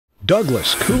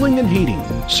Douglas Cooling and Heating,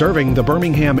 serving the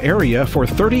Birmingham area for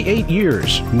 38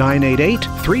 years.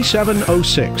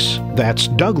 988-3706. That's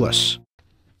Douglas.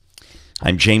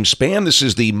 I'm James Spann. This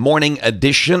is the morning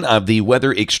edition of the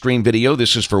Weather Xtreme video.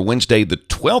 This is for Wednesday, the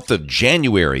 12th of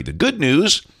January. The good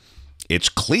news, it's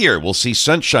clear. We'll see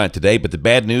sunshine today, but the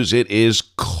bad news, it is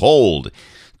cold.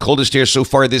 Coldest air so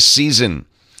far this season.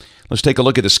 Let's take a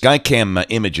look at the Skycam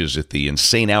images at the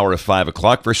insane hour of 5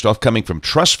 o'clock. First off, coming from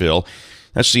Trussville.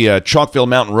 That's the Chalkville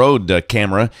Mountain Road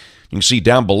camera. You can see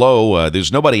down below,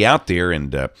 there's nobody out there,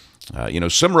 and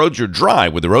some roads are dry.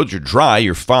 Where the roads are dry,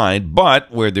 you're fine, but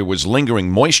where there was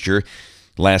lingering moisture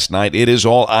last night, it is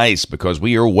all ice because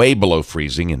we are way below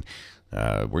freezing, and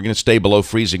we're going to stay below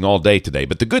freezing all day today.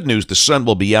 But the good news, the sun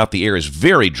will be out. The air is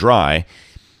very dry,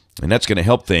 and that's going to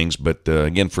help things. But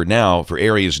again, for now, for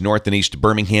areas north and east of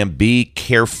Birmingham, be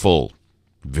careful,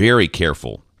 very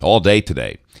careful, all day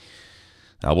today.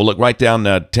 We'll look right down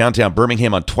downtown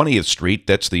Birmingham on 20th Street.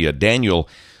 That's the Daniel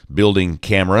Building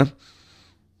camera.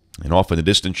 And off in the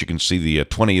distance, you can see the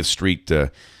 20th Street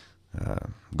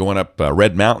going up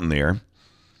Red Mountain there.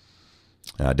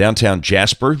 Downtown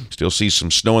Jasper, still see some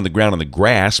snow on the ground on the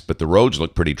grass, but the roads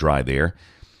look pretty dry there.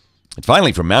 And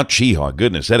finally, from Mount Cheehaw,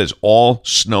 goodness, that is all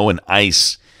snow and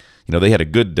ice. You know, they had a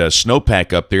good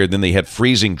snowpack up there. Then they had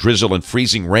freezing drizzle and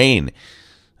freezing rain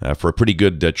for a pretty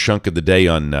good chunk of the day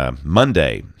on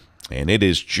Monday. And it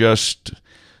is just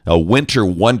a winter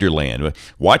wonderland.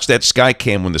 Watch that sky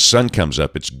cam when the sun comes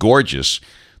up. It's gorgeous.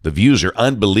 The views are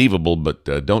unbelievable,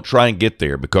 but don't try and get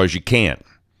there because you can't.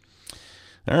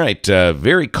 All right,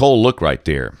 very cold look right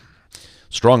there.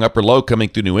 Strong upper low coming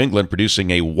through New England, producing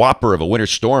a whopper of a winter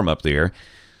storm up there.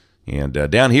 And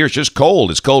down here it's just cold.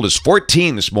 It's cold as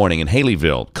 14 this morning in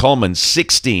Haleyville. Cullman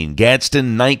 16,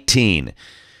 Gadsden 19.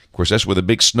 Of course, that's where the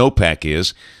big snowpack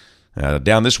is.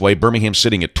 Down this way, Birmingham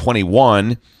sitting at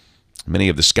 21. Many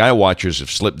of the sky watchers have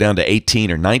slipped down to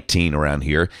 18 or 19 around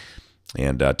here.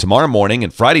 And tomorrow morning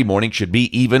and Friday morning should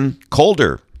be even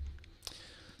colder.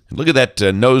 And look at that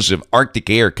nose of Arctic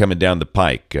air coming down the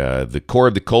pike. The core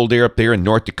of the cold air up there in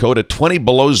North Dakota, 20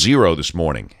 below zero this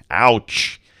morning.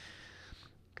 Ouch.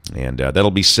 And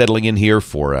that'll be settling in here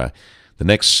for the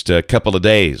next couple of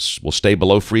days. We'll stay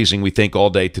below freezing, we think,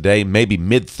 all day today, maybe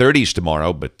mid-30s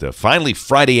tomorrow, but finally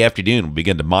Friday afternoon will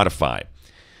begin to modify.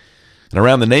 And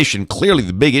around the nation, clearly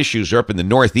the big issues are up in the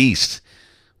Northeast,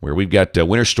 where we've got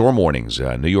winter storm warnings,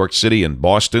 New York City and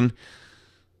Boston,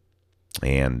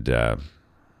 and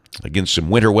again,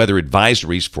 some winter weather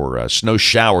advisories for snow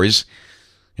showers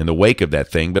in the wake of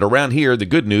that thing. But around here, the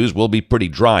good news will be pretty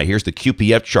dry. Here's the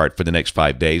QPF chart for the next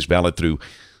 5 days, valid through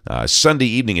Sunday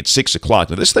evening at 6 o'clock.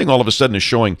 Now, this thing all of a sudden is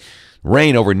showing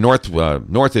rain over north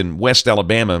and west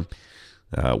Alabama.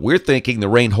 We're thinking the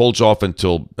rain holds off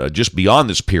until just beyond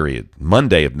this period,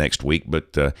 Monday of next week,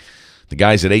 but the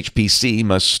guys at HPC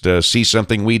must see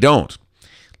something we don't.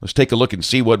 Let's take a look and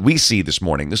see what we see this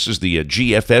morning. This is the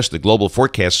GFS, the Global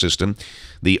Forecast System,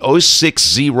 the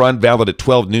 06Z run valid at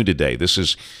 12 noon today. This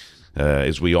is,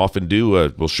 as we often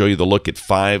do, we'll show you the look at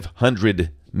 500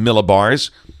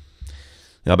 millibars.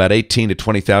 Now about 18 to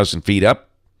 20,000 feet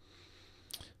up.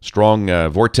 Strong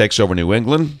vortex over New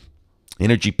England.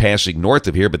 Energy passing north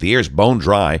of here, but the air is bone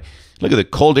dry. Look at the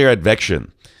cold air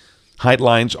advection. Height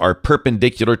lines are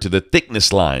perpendicular to the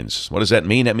thickness lines. What does that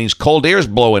mean? That means cold air is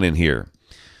blowing in here,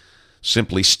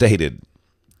 simply stated.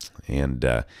 And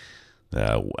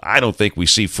I don't think we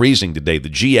see freezing today. The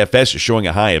GFS is showing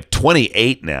a high of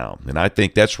 28 now, and I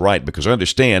think that's right because I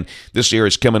understand this air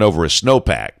is coming over a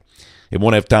snowpack. It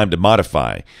won't have time to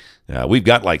modify. We've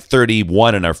got like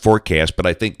 31 in our forecast, but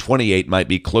I think 28 might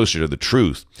be closer to the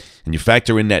truth. And you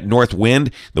factor in that north wind,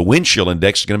 the wind chill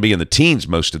index is going to be in the teens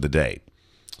most of the day.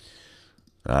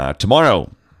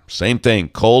 Tomorrow, same thing.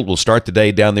 Cold will start the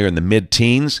day down there in the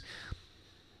mid-teens.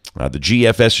 The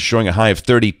GFS is showing a high of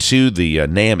 32, the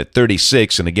NAM at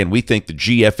 36. And again, we think the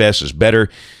GFS is better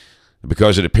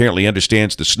because it apparently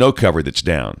understands the snow cover that's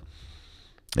down.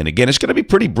 And again, it's going to be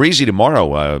pretty breezy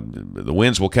tomorrow. The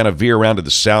winds will kind of veer around to the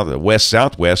south,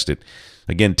 west-southwest at,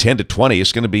 again, 10 to 20.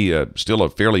 It's going to be still a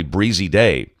fairly breezy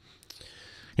day.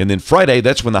 And then Friday,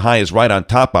 that's when the high is right on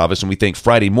top of us, and we think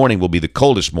Friday morning will be the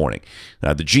coldest morning.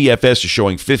 The GFS is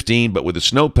showing 15, but with the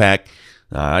snowpack,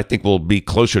 I think we'll be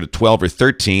closer to 12 or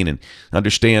 13. And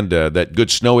understand that good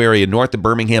snow area north of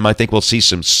Birmingham, I think we'll see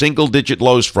some single-digit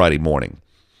lows Friday morning.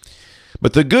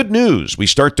 But the good news, we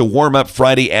start to warm up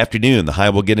Friday afternoon. The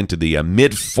high will get into the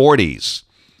mid-40s.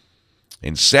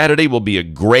 And Saturday will be a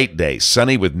great day,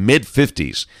 sunny with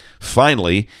mid-50s.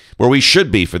 Finally, where we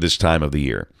should be for this time of the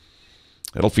year.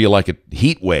 It'll feel like a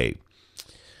heat wave.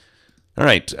 All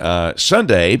right,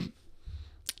 Sunday,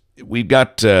 we've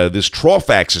got this trough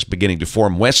axis beginning to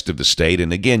form west of the state.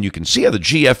 And again, you can see how the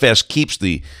GFS keeps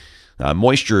the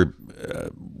moisture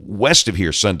west of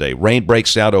here Sunday. Rain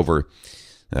breaks out over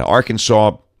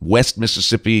Arkansas, West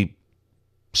Mississippi,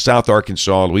 South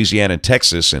Arkansas, Louisiana, and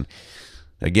Texas. And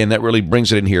again, that really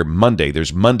brings it in here Monday.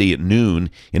 There's Monday at noon.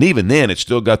 And even then, it's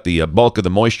still got the bulk of the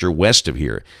moisture west of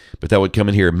here. But that would come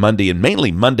in here Monday and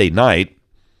mainly Monday night.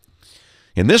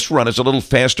 And this run is a little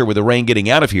faster with the rain getting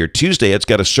out of here. Tuesday, it's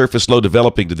got a surface low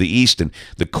developing to the east, and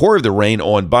the core of the rain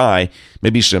on by,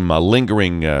 maybe some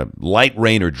lingering light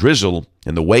rain or drizzle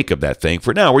in the wake of that thing.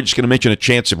 For now, we're just going to mention a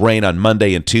chance of rain on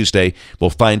Monday and Tuesday. We'll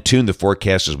fine-tune the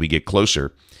forecast as we get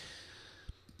closer.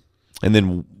 And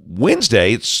then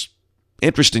Wednesday, it's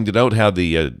interesting to note how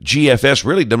the GFS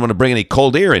really doesn't want to bring any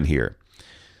cold air in here.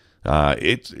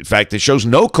 In fact, it shows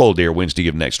no cold air Wednesday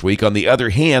of next week. On the other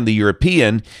hand, the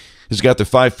European has got the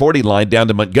 540 line down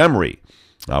to Montgomery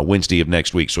Wednesday of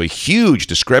next week. So a huge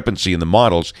discrepancy in the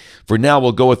models. For now,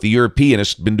 we'll go with the European.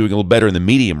 It's been doing a little better in the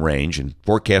medium range and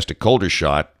forecast a colder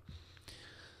shot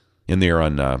in there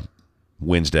on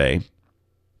Wednesday.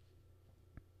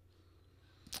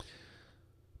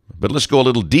 But let's go a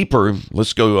little deeper.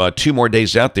 Let's go 2 more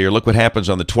days out there. Look what happens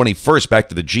on the 21st back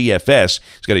to the GFS.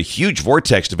 It's got a huge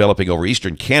vortex developing over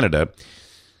eastern Canada.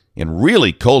 And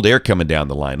really cold air coming down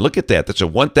the line. Look at that. That's a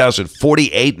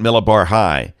 1,048 millibar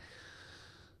high.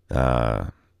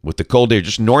 With the cold air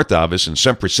just north of us and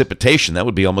some precipitation, that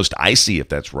would be almost icy if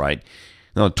that's right.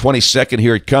 Now, on the 22nd,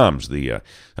 here it comes. The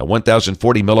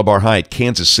 1,040 millibar high at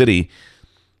Kansas City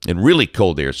and really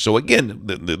cold air. So, again,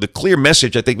 the clear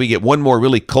message, I think we get one more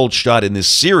really cold shot in this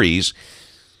series.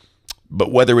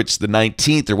 But whether it's the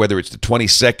 19th or whether it's the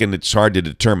 22nd, it's hard to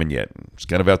determine yet. It's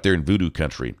kind of out there in voodoo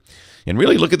country. And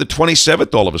really look at the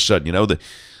 27th all of a sudden. You know,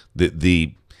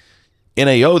 the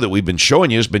NAO that we've been showing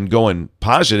you has been going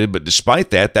positive, but despite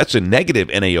that, that's a negative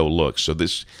NAO look. So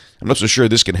this, I'm not so sure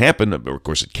this can happen. Of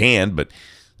course it can, but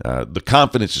the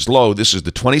confidence is low. This is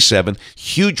the 27th.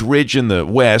 Huge ridge in the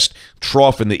west,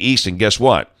 trough in the east, and guess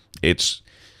what? It's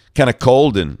kind of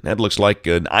cold, and that looks like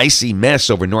an icy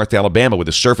mess over North Alabama with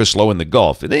a surface low in the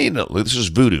Gulf. And you know, this is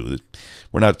voodoo.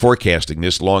 We're not forecasting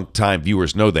this. Long-time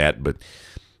viewers know that, but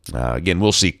again,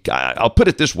 we'll see. I'll put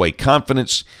it this way.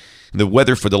 Confidence in the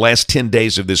weather for the last 10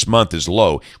 days of this month is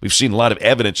low. We've seen a lot of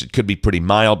evidence it could be pretty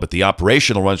mild, but the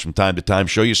operational runs from time to time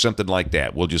show you something like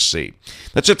that. We'll just see.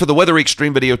 That's it for the Weather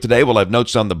Xtreme video today. We'll have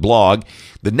notes on the blog.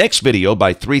 The next video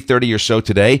by 3:30 or so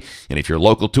today. And if you're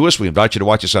local to us, we invite you to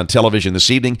watch us on television this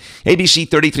evening. ABC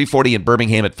 3340 in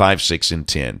Birmingham at 5, 6, and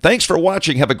 10. Thanks for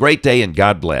watching. Have a great day, and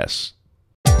God bless.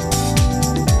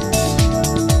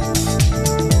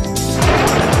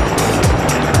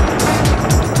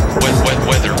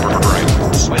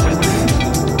 Weather.